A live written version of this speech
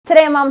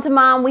Today on Mom to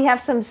Mom, we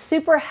have some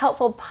super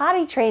helpful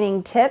potty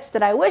training tips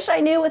that I wish I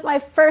knew with my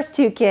first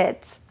two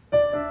kids.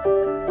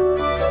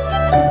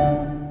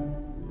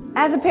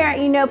 As a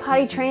parent, you know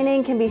potty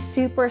training can be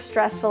super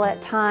stressful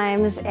at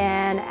times,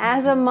 and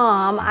as a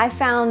mom, I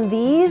found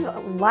these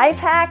life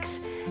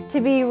hacks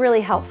to be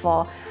really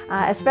helpful.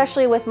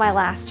 Especially with my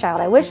last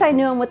child. I wish I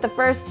knew them with the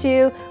first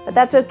two, but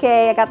that's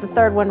okay, I got the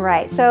third one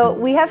right. So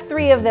we have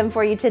three of them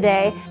for you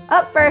today.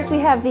 Up first, we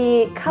have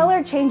the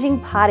color changing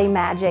potty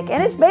magic,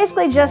 and it's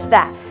basically just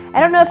that. I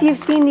don't know if you've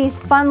seen these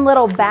fun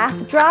little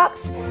bath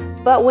drops,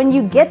 but when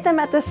you get them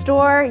at the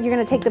store, you're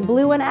gonna take the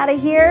blue one out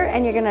of here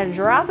and you're gonna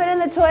drop it in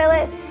the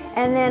toilet.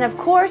 And then of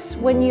course,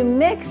 when you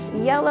mix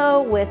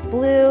yellow with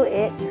blue,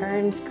 it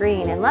turns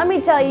green. And let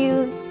me tell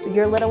you,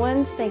 your little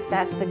ones think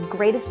that's the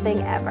greatest thing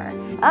ever.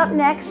 Up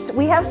next,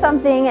 we have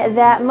something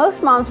that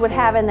most moms would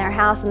have in their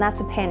house, and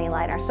that's a panty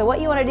liner. So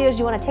what you wanna do is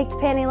you wanna take the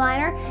panty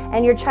liner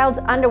and your child's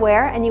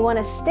underwear, and you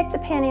wanna stick the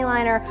panty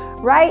liner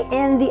right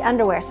in the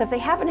underwear. So if they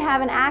happen to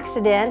have an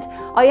accident,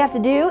 all you have to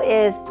do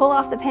is pull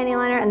off the panty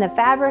liner and the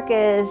fabric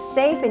is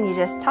safe, and you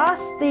just toss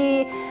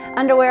the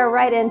underwear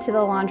right into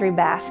the laundry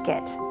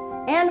basket.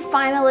 And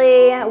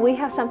finally, we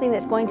have something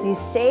that's going to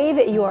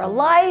save your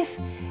life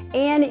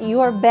and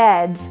your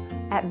beds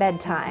at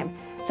bedtime.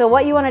 So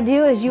what you want to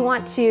do is you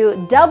want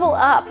to double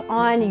up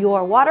on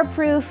your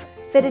waterproof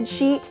fitted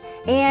sheet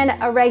and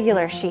a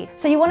regular sheet.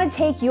 So you want to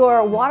take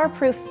your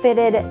waterproof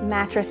fitted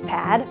mattress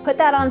pad, put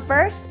that on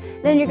first,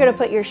 then you're going to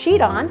put your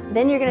sheet on,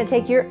 then you're going to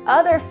take your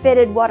other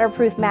fitted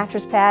waterproof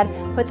mattress pad,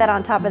 put that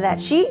on top of that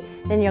sheet,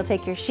 then you'll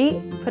take your sheet,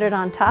 put it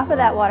on top of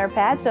that water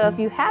pad. So if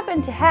you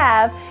happen to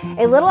have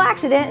a little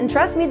accident, and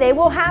trust me, they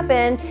will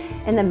happen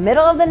in the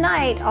middle of the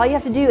night, all you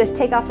have to do is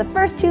take off the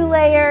first two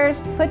layers,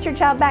 put your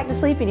child back to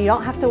sleep, and you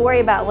don't have to worry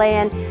about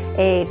laying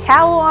a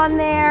towel on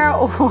there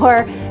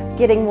or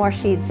getting more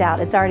sheets out.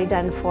 It's already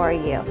done for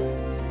you.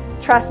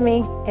 Trust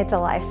me, it's a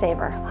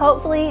lifesaver.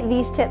 Hopefully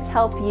these tips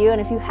help you, and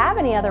if you have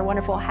any other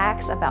wonderful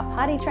hacks about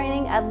potty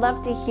training, I'd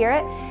love to hear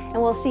it,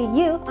 and we'll see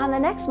you on the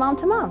next Mom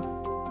to Mom.